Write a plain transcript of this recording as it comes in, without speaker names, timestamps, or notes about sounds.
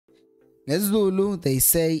NgesiZulu they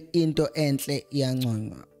say into enhle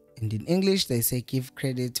iyanconywa, and in English they say give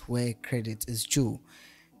credit where credit is due,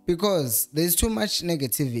 because there's too much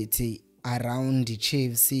negativity around the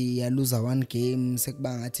Chiefs. You lose one game,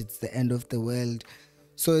 it's the end of the world.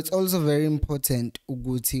 So it's also very important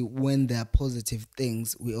ukuthi when there are positive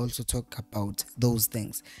things, we also talk about those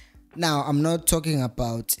things. Now, I'm not talking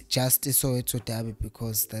about just the Soweto Derby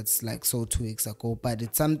because that's like 2 weeks ago, but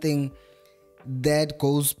it's something that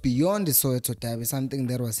goes beyond the Soweto Derby, something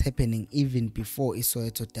that was happening even before the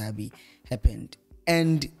Soweto Derby happened.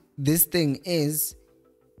 And this thing is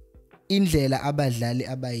indlela abadlali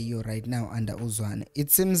abayiyo right now under Zwane.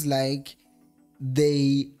 It seems like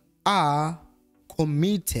they are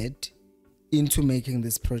committed into making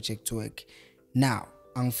this project work. Now,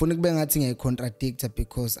 angifuni kube ngathi ngiyacontradict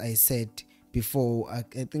because I said before,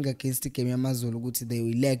 I think against the game yamaZulu ukuthi they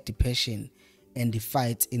will lack the passion and the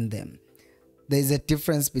fight in them. There's a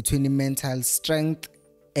difference between the mental strength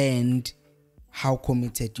and how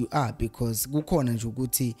committed you are, because kukhona nje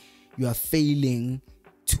ukuthi you are failing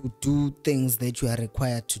to do things that you are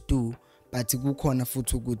required to do, but kukhona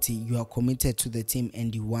futhi ukuthi you are committed to the team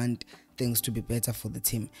and you want things to be better for the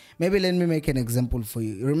team. Maybe let me make an example for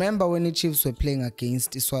you. Remember when the Chiefs were playing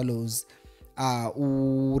against the Swallows,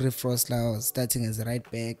 Refrosla was starting as a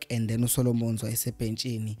right back and then Solomons was a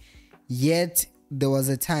benchini. Yet there was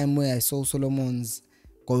a time where I saw Solomons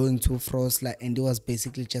going to Frosla and he was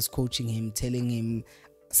basically just coaching him, telling him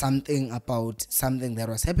something about something that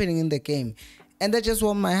was happening in the game. And that just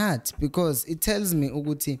warmed my heart, because it tells me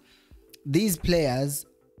ukuthi these players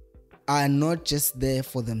are not just there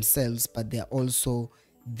for themselves, but they are also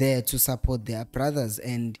there to support their brothers.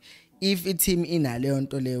 And if a team in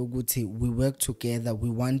we work together, we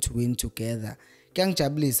want to win together.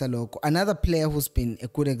 Another player who's been a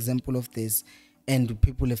good example of this, and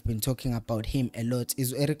people have been talking about him a lot,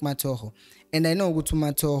 is Eric Matoho. And I know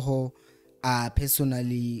Matoho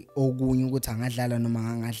personally okunye ukuthi angadlala noma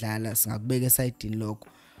angadlala singakubeka esayidini lokho,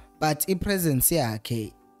 but ipresence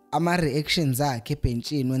yakhe, ama reactions akhe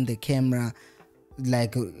ebenchini when the camera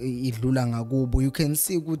like idlula ngakubo, you can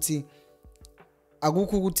see ukuthi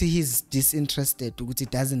akukho ukuthi he's disinterested, ukuthi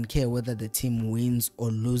doesn't care whether the team wins or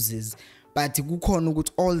loses, but kukhona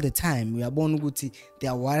ukuthi all the time uyabona ukuthi they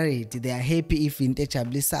are worried, they are happy if into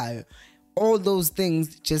ejabulisayo. All those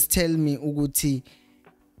things just tell me ukuthi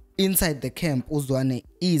inside the camp Zwane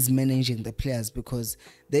is managing the players, because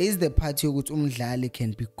there is the part ukuthi umdlali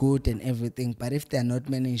can be good and everything, but if they are not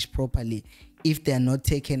managed properly, if they are not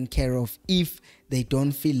taken care of, if they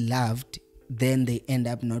don't feel loved, then they end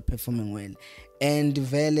up not performing well. And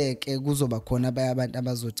vele ke kuzoba khona abantu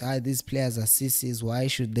abazothi these players are sissies, why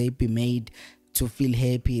should they be made to feel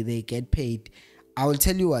happy? They get paid. I will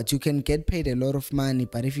tell you what, you can get paid a lot of money,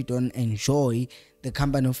 but if you don't enjoy the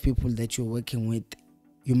company of people that you're working with,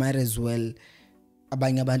 you might as well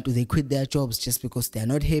abanye abantu they quit their jobs just because they are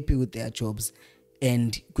not happy with their jobs.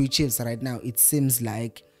 And Chiefs right now, it seems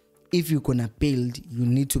like if you're gonna build, you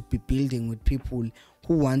need to be building with people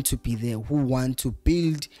who want to be there, who want to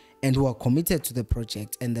build and who are committed to the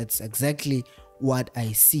project. And that's exactly what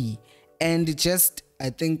I see. And just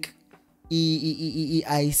I think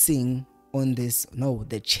icing on this, no,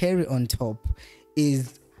 the cherry on top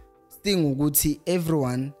is thing ukuthi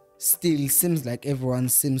everyone still seems like everyone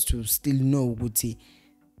seems to still know ukuthi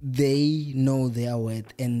they know their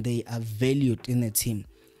worth and they are valued in a team.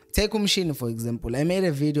 Take Umshini for example. I made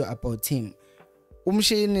a video about him.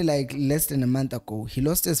 Umshini, like less than a month ago, he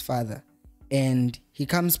lost his father and he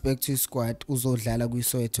comes back to his squad uzodlala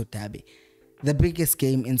kwi-Soweto Derby, the biggest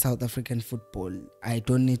game in South African football. I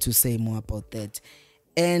don't need to say more about that.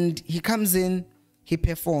 And he comes in, he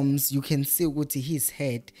performs, you can see ukuthi his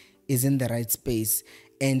head is in the right space,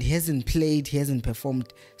 and he hasn't played, he hasn't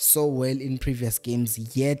performed so well in previous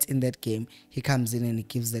games, yet in that game he comes in and he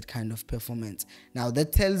gives that kind of performance. Now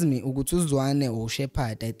that tells me ukuthi Zwane or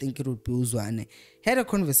Shepherd, I think it would be Zwane, had a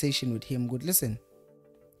conversation with him. Good, listen,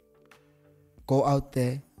 go out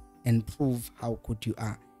there and prove how good you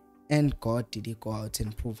are. And God did he go out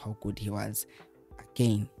and prove how good he was.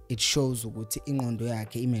 Again, it shows ukuthi ingqondo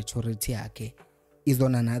yakhe, immaturity yakhe is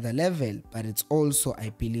on another level, but it's also,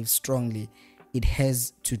 I believe strongly, it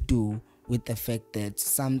has to do with the fact that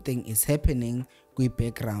something is happening with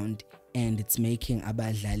background and it's making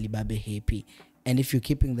abadlali babe happy. And if you're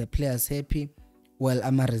keeping the players happy, well,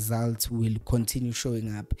 our results will continue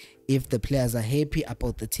showing up. If the players are happy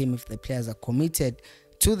about the team, if the players are committed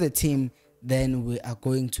to the team, then we are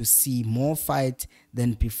going to see more fight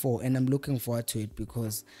than before. And I'm looking forward to it,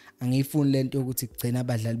 because divided,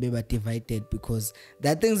 because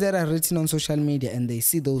there are things that are written on social media and they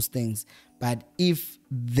see those things, But if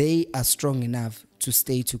they are strong enough to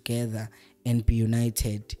stay together and be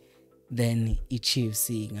united, then i-Chiefs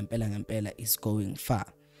ngampela is going far.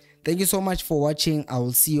 Thank you so much for watching. I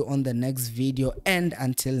will see you on the next video, and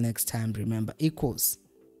until next time, remember, equals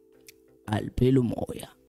alpelu moya.